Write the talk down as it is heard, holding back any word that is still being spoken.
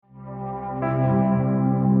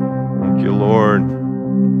you, Lord.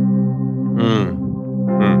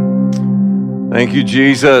 Thank you,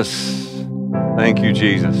 Jesus. Thank you,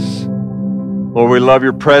 Jesus. Lord, we love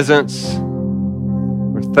your presence.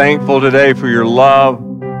 We're thankful today for your love.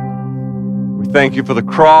 We thank you for the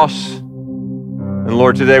cross. And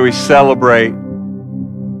Lord, today we celebrate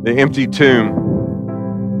the empty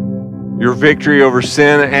tomb, your victory over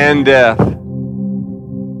sin and death,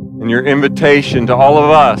 and your invitation to all of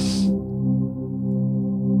us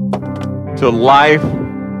to a life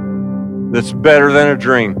that's better than a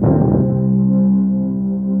dream.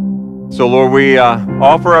 So Lord, we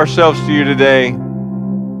offer ourselves to you today.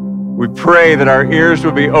 We pray that our ears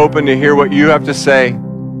will be open to hear what you have to say,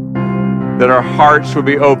 that our hearts will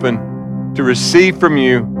be open to receive from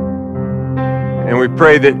you, and we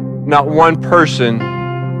pray that not one person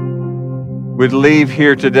would leave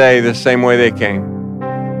here today the same way they came.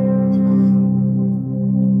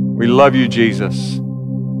 We love you, Jesus.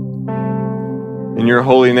 In your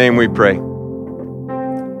holy name we pray.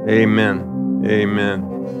 Amen. Amen.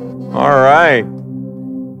 All right.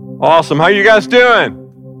 Awesome. How you guys doing?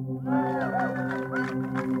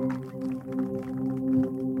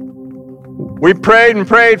 We prayed and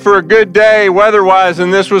prayed for a good day weather-wise,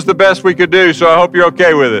 and this was the best we could do, so I hope you're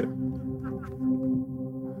okay with it.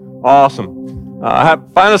 Awesome.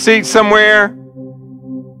 Find a seat somewhere.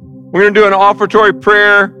 We're going to do an offertory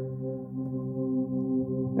prayer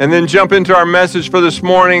and then jump into our message for this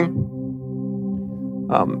morning.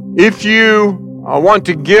 If you want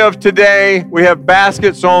to give today, we have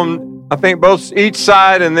baskets on, I think, each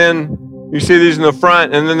side, and then you see these in the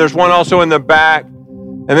front, and then there's one also in the back.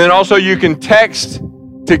 And then also you can text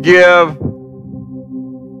to give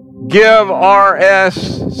RS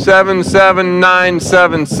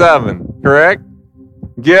 77977, correct?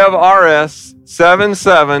 Give RS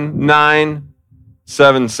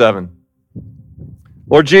 77977.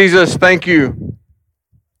 Lord Jesus, thank you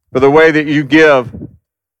for the way that you give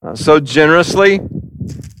so generously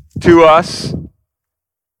to us.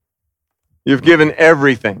 You've given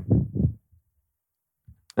everything.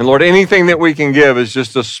 And Lord, anything that we can give is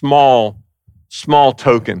just a small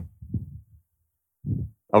token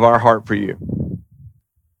of our heart for you.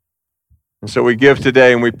 And so we give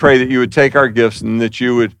today, and we pray that you would take our gifts and that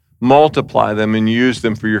you would multiply them and use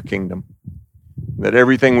them for your kingdom. That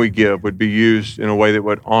everything we give would be used in a way that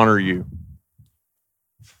would honor you.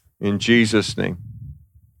 In Jesus' name,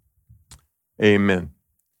 amen.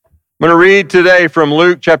 I'm going to read today from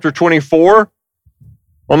Luke chapter 24.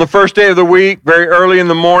 On the first day of the week, very early in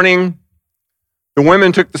the morning, the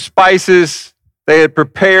women took the spices they had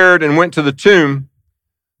prepared and went to the tomb.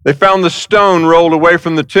 They found the stone rolled away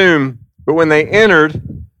from the tomb, but when they entered,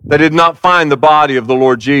 they did not find the body of the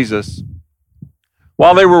Lord Jesus.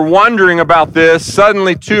 While they were wondering about this,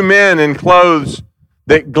 suddenly two men in clothes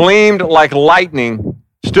that gleamed like lightning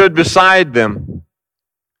stood beside them.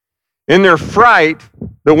 In their fright,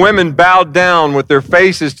 the women bowed down with their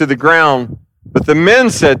faces to the ground. But the men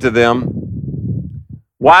said to them,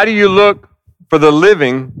 "Why do you look for the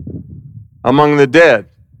living among the dead?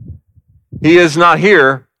 He is not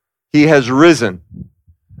here, he has risen.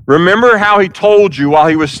 Remember how he told you while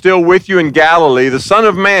he was still with you in Galilee, the Son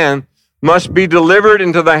of Man must be delivered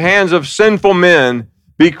into the hands of sinful men,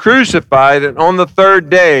 be crucified, and on the third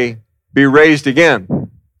day be raised again."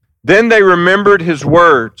 Then they remembered his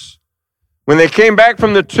words. When they came back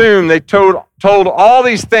from the tomb, they told all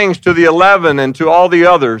these things to the 11 and to all the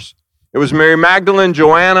others. It was Mary Magdalene,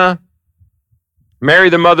 Joanna, Mary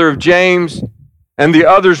the mother of James, and the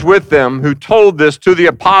others with them who told this to the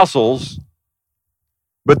apostles.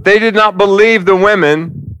 But they did not believe the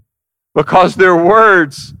women because their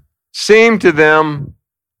words seemed to them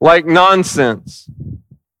like nonsense.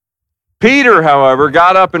 Peter, however,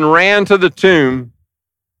 got up and ran to the tomb,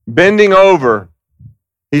 bending over.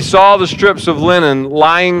 He saw the strips of linen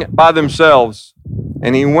lying by themselves,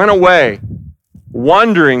 and he went away,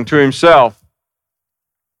 wondering to himself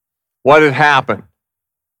what had happened.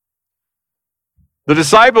 The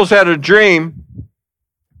disciples had a dream.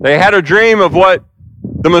 They had a dream of what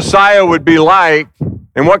the Messiah would be like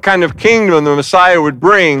and what kind of kingdom the Messiah would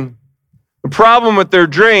bring. The problem with their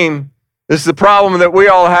dream is the problem that we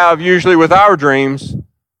all have usually with our dreams.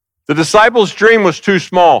 The disciples' dream was too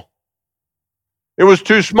small. It was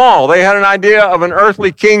too small. They had an idea of an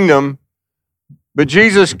earthly kingdom, but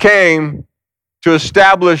Jesus came to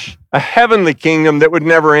establish a heavenly kingdom that would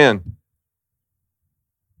never end.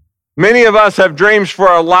 Many of us have dreams for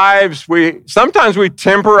our lives. Sometimes we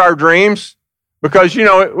temper our dreams because, we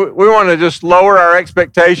want to just lower our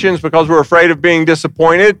expectations because we're afraid of being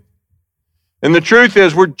disappointed. And the truth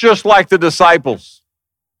is, we're just like the disciples.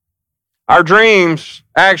 Our dreams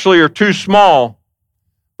actually are too small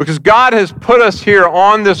because God has put us here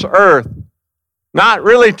on this earth not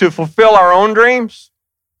really to fulfill our own dreams.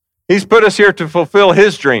 He's put us here to fulfill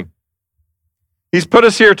His dream. He's put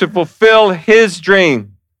us here to fulfill His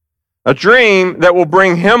dream, a dream that will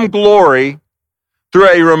bring Him glory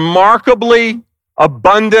through a remarkably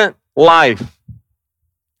abundant life.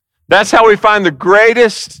 That's how we find the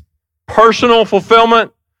greatest personal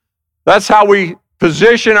fulfillment. That's how we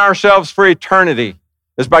position ourselves for eternity,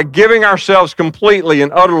 is by giving ourselves completely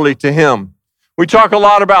and utterly to Him. We talk a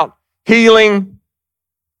lot about healing.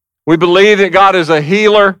 We believe that God is a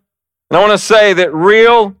healer. And I want to say that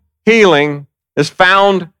real healing is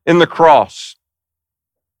found in the cross.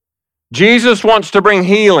 Jesus wants to bring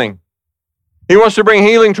healing. He wants to bring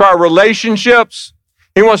healing to our relationships.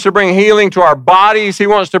 He wants to bring healing to our bodies. He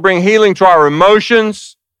wants to bring healing to our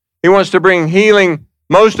emotions. He wants to bring healing,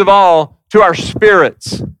 most of all, to our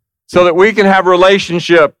spirits so that we can have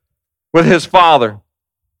relationship with His Father.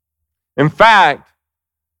 In fact,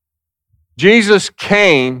 Jesus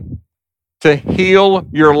came to heal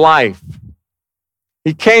your life.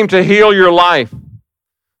 He came to heal your life.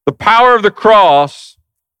 The power of the cross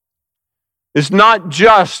is not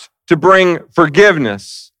just to bring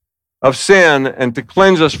forgiveness of sin and to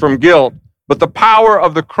cleanse us from guilt, but the power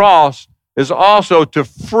of the cross is also to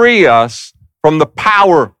free us from the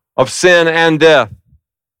power of sin and death.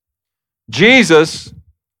 Jesus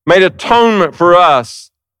made atonement for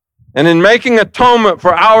us, and in making atonement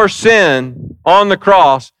for our sin on the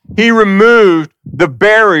cross, He removed the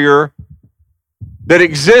barrier that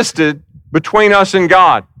existed between us and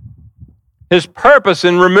God. His purpose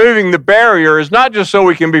in removing the barrier is not just so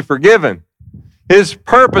we can be forgiven. His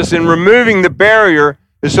purpose in removing the barrier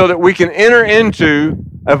is so that we can enter into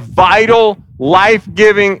a vital,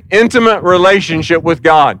 life-giving, intimate relationship with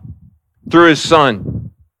God through His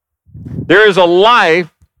Son. There is a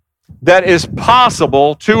life that is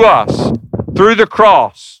possible to us through the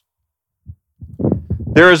cross.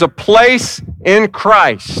 There is a place in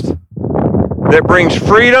Christ that brings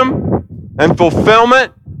freedom and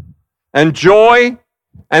fulfillment and joy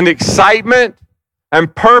and excitement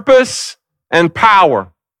and purpose and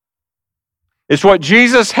power. It's what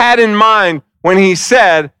Jesus had in mind when He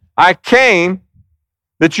said, I came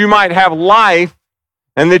that you might have life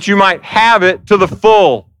and that you might have it to the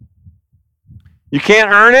full. You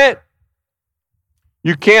can't earn it.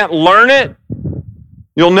 You can't learn it.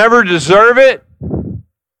 You'll never deserve it.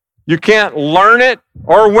 You can't learn it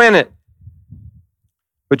or win it.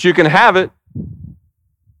 But you can have it,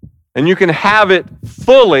 and you can have it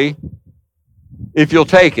fully if you'll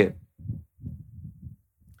take it.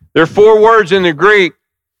 There are 4 words in the Greek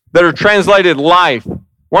that are translated life.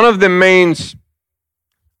 One of them means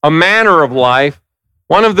a manner of life.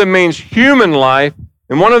 One of them means human life.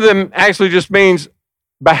 And one of them actually just means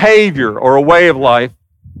behavior or a way of life.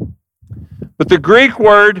 But the Greek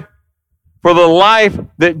word for the life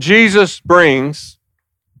that Jesus brings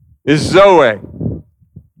is Zoe.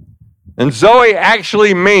 And Zoe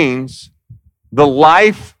actually means the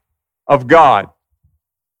life of God.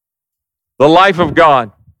 The life of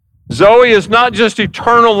God. Zoe is not just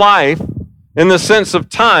eternal life in the sense of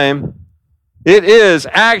time. It is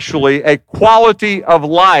actually a quality of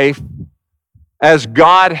life as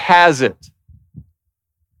God has it.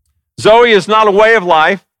 Zoe is not a way of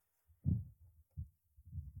life.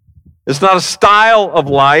 It's not a style of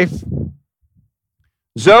life.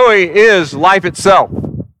 Zoe is life itself.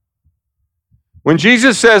 When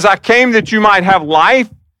Jesus says, I came that you might have life,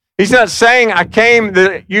 He's not saying, I came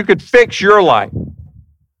that you could fix your life.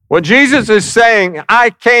 What Jesus is saying, I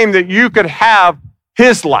came that you could have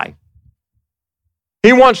His life.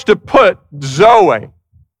 He wants to put Zoe,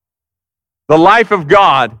 the life of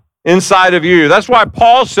God, inside of you. That's why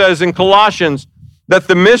Paul says in Colossians that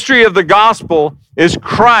the mystery of the gospel is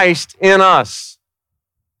Christ in us.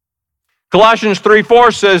 Colossians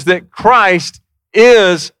 3:4 says that Christ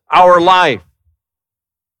is our life.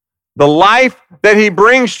 The life that He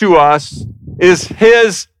brings to us is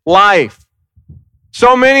His life.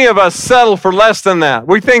 So many of us settle for less than that.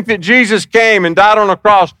 We think that Jesus came and died on a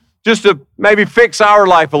cross just to maybe fix our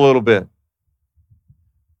life a little bit.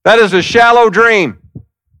 That is a shallow dream.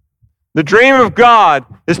 The dream of God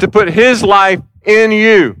is to put His life in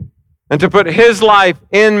you and to put His life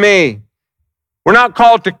in me. We're not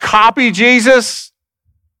called to copy Jesus.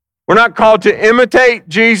 We're not called to imitate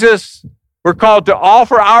Jesus. We're called to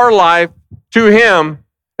offer our life to Him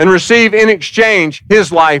and receive in exchange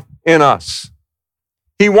His life in us.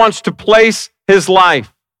 He wants to place His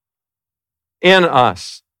life in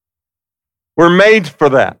us. We're made for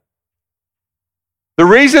that. The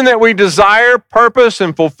reason that we desire purpose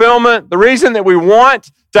and fulfillment, the reason that we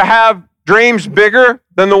want to have dreams bigger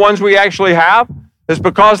than the ones we actually have, is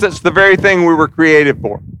because that's the very thing we were created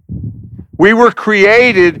for. We were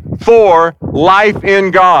created for life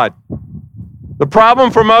in God. The problem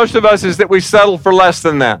for most of us is that we settle for less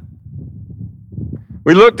than that.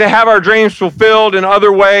 We look to have our dreams fulfilled in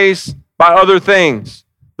other ways by other things.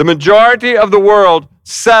 The majority of the world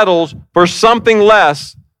settles for something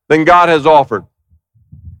less than God has offered.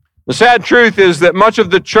 The sad truth is that much of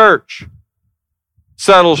the church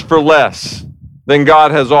settles for less than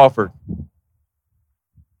God has offered.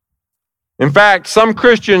 In fact, some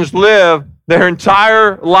Christians live their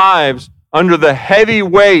entire lives under the heavy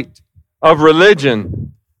weight of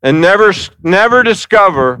religion and never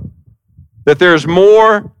discover that there's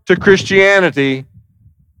more to Christianity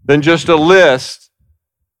than just a list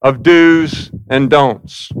of do's and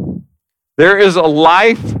don'ts. There is a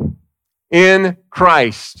life in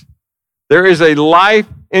Christ. There is a life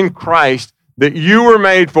in Christ that you were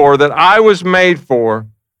made for, that I was made for,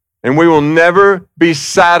 and we will never be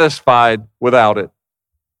satisfied without it.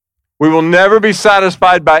 We will never be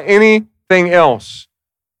satisfied by anything else.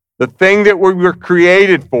 The thing that we were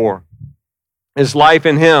created for is life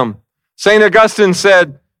in Him. St. Augustine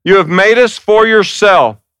said, "You have made us for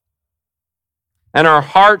yourself, and our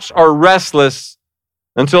hearts are restless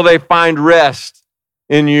until they find rest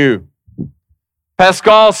in you."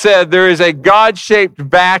 Pascal said, "There is a God-shaped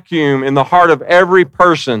vacuum in the heart of every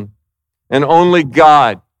person, and only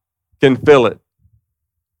God can fill it."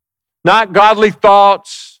 Not godly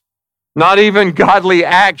thoughts, not even godly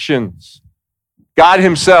actions. God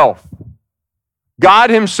Himself.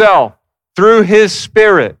 God Himself, through His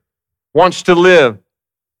Spirit, wants to live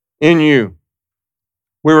in you.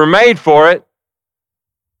 We were made for it.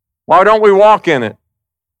 Why don't we walk in it?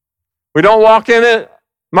 We don't walk in it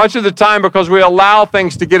much of the time because we allow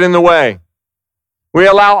things to get in the way. We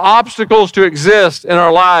allow obstacles to exist in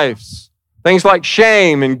our lives. Things like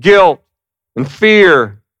shame and guilt and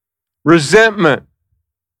fear, resentment,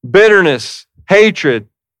 bitterness, hatred,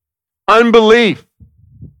 unbelief.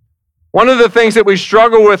 One of the things that we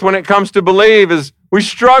struggle with when it comes to believe is we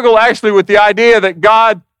struggle actually with the idea that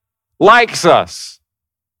God likes us.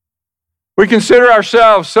 We consider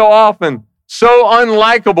ourselves so often so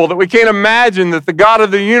unlikable that we can't imagine that the God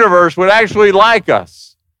of the universe would actually like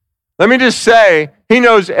us. Let me just say, He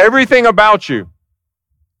knows everything about you.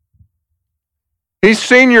 He's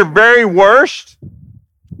seen your very worst.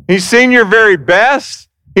 He's seen your very best.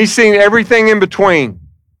 He's seen everything in between.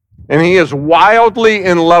 And He is wildly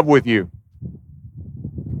in love with you.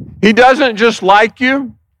 He doesn't just like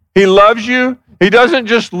you. He loves you. He doesn't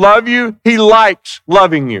just love you. He likes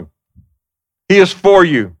loving you. He is for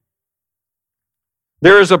you.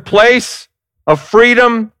 There is a place of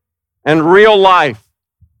freedom and real life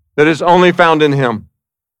that is only found in Him.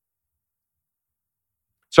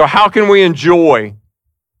 So how can we enjoy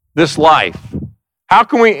this life? How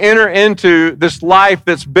can we enter into this life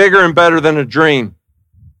that's bigger and better than a dream?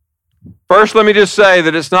 First, let me just say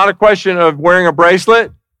that it's not a question of wearing a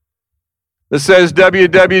bracelet that says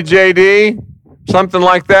WWJD, something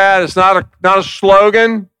like that. It's not a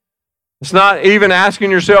slogan. It's not even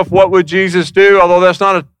asking yourself, what would Jesus do? Although that's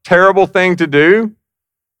not a terrible thing to do.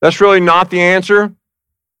 That's really not the answer.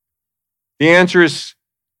 The answer is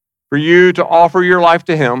for you to offer your life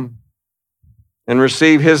to Him and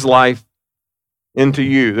receive His life into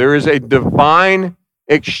you. There is a divine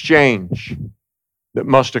exchange that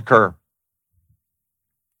must occur.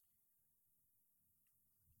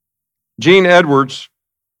 Gene Edwards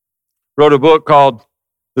wrote a book called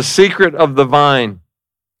The Secret of the Vine.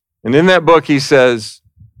 And in that book, he says,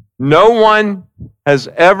 no one has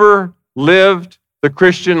ever lived the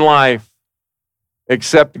Christian life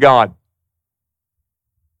except God.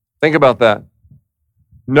 Think about that.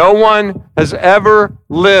 No one has ever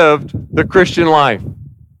lived the Christian life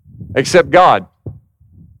except God.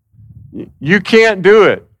 You can't do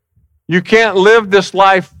it. You can't live this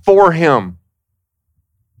life for Him.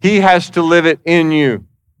 He has to live it in you.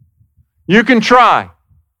 You can try.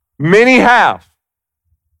 Many have.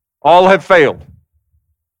 All have failed.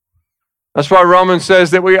 That's why Romans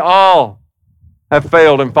says that we all have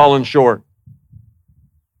failed and fallen short.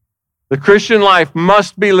 The Christian life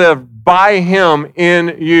must be lived by Him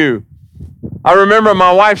in you. I remember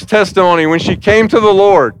my wife's testimony when she came to the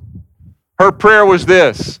Lord. Her prayer was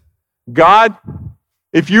this: God,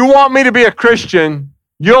 if you want me to be a Christian,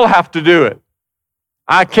 you'll have to do it.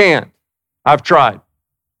 I can't. I've tried.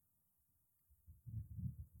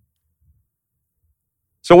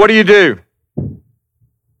 So what do?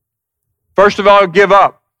 First of all, give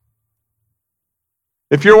up.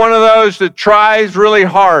 If you're one of those that tries really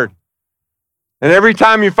hard, and every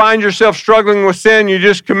time you find yourself struggling with sin, you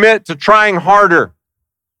just commit to trying harder,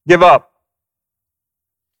 give up.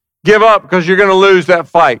 Give up because you're going to lose that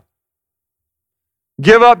fight.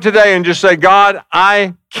 Give up today and just say, God,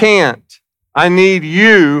 I can't. I need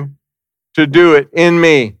you to do it in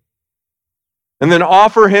me. And then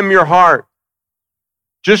offer him your heart.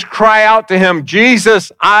 Just cry out to him,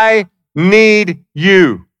 Jesus, I need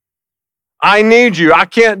you. I need you. I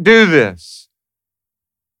can't do this.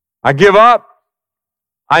 I give up.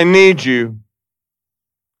 I need you.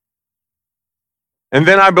 And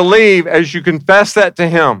then I believe as you confess that to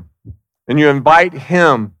him and you invite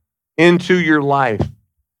him into your life,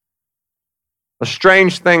 a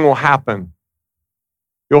strange thing will happen.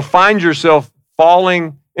 You'll find yourself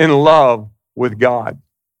falling in love with God.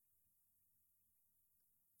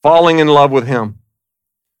 Falling in love with him.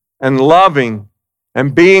 And loving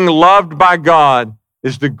and being loved by God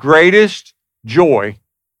is the greatest joy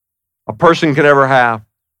a person could ever have.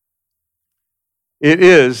 It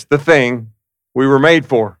is the thing we were made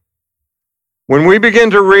for. When we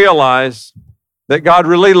begin to realize that God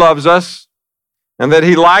really loves us and that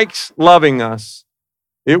he likes loving us,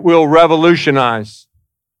 it will revolutionize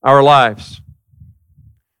our lives.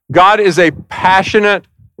 God is a passionate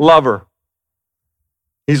lover.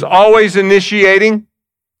 He's always initiating.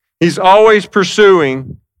 He's always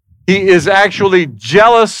pursuing. He is actually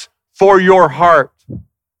jealous for your heart.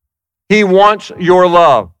 He wants your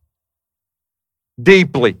love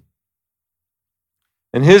deeply.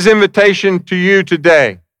 And his invitation to you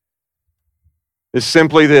today is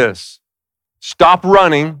simply this. Stop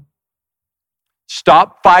running.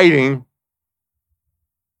 Stop fighting.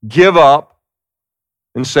 Give up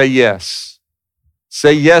and say yes.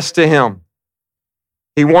 Say yes to him.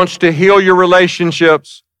 He wants to heal your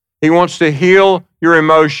relationships. He wants to heal your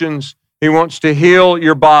emotions. He wants to heal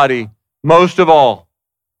your body. Most of all,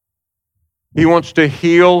 he wants to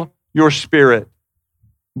heal your spirit.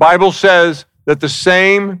 Bible says that the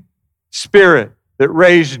same Spirit that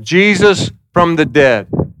raised Jesus from the dead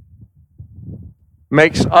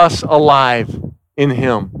makes us alive in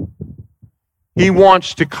him. He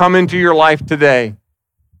wants to come into your life today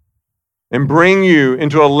and bring you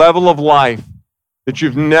into a level of life that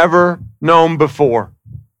you've never known before.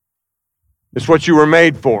 It's what you were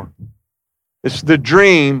made for. It's the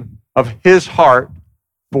dream of his heart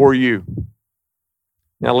for you.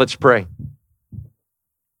 Now let's pray.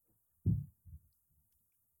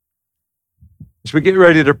 As we get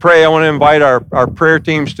ready to pray, I want to invite our prayer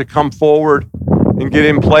teams to come forward and get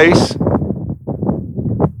in place.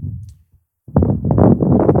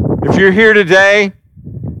 If you're here today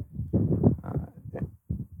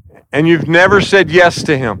and you've never said yes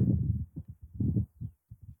to him,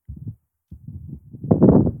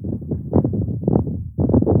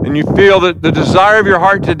 and you feel that the desire of your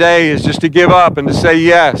heart today is just to give up and to say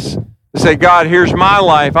yes, to say, God, here's my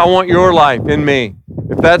life. I want your life in me.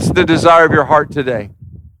 If that's the desire of your heart today,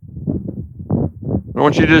 I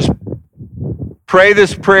want you to just pray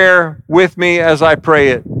this prayer with me as I pray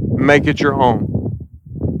it. Make it your own.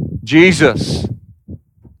 Jesus,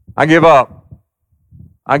 I give up.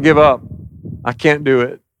 I give up. I can't do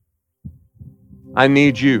it. I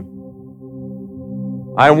need you.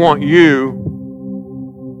 I want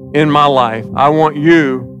you in my life. I want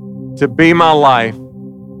you to be my life.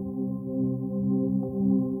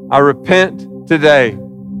 I repent today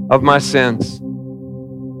of my sins.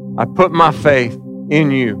 I put my faith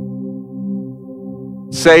in you.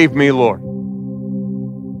 Save me, Lord.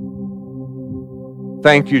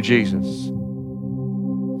 Thank you, Jesus.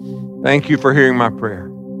 Thank you for hearing my prayer.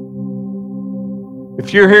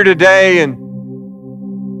 If you're here today and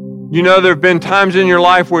you know there have been times in your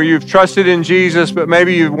life where you've trusted in Jesus, but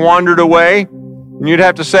maybe you've wandered away, and you'd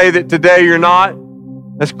have to say that today you're not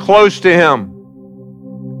as close to him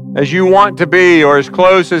as you want to be or as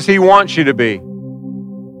close as he wants you to be. I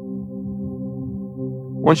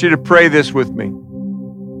want you to pray this with me.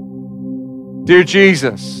 Dear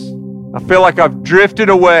Jesus, I feel like I've drifted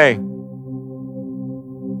away.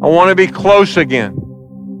 I want to be close again.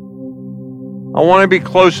 I want to be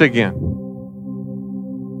close again.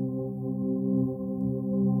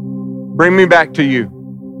 Bring me back to you.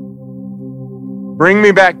 Bring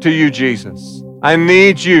me back to you, Jesus. I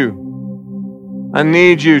need you. I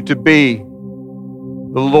need you to be the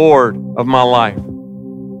Lord of my life.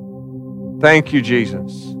 Thank you,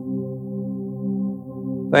 Jesus.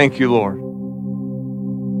 Thank you, Lord.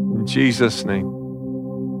 In Jesus' name.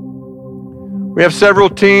 We have several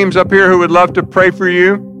teams up here who would love to pray for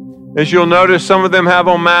you. As you'll notice, some of them have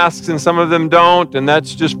on masks and some of them don't, and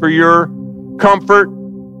that's just for your comfort.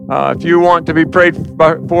 If you want to be prayed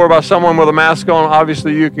for by someone with a mask on,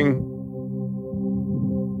 obviously you can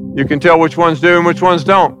tell which ones do and which ones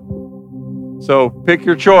don't. So pick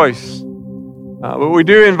your choice. But we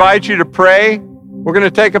do invite you to pray. We're going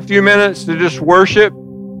to take a few minutes to just worship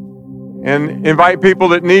and invite people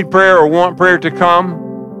that need prayer or want prayer to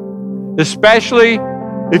come. Especially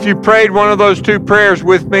if you prayed one of those two prayers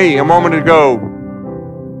with me a moment ago.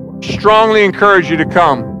 Strongly encourage you to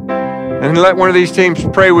come and let one of these teams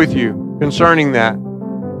pray with you concerning that.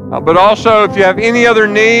 But also, if you have any other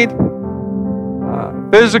need,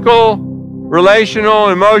 physical, relational,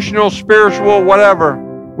 emotional, spiritual, whatever,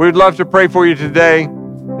 we'd love to pray for you today.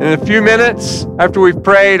 In a few minutes, after we've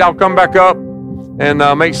prayed, I'll come back up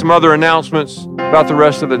and make some other announcements about the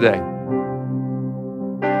rest of the day.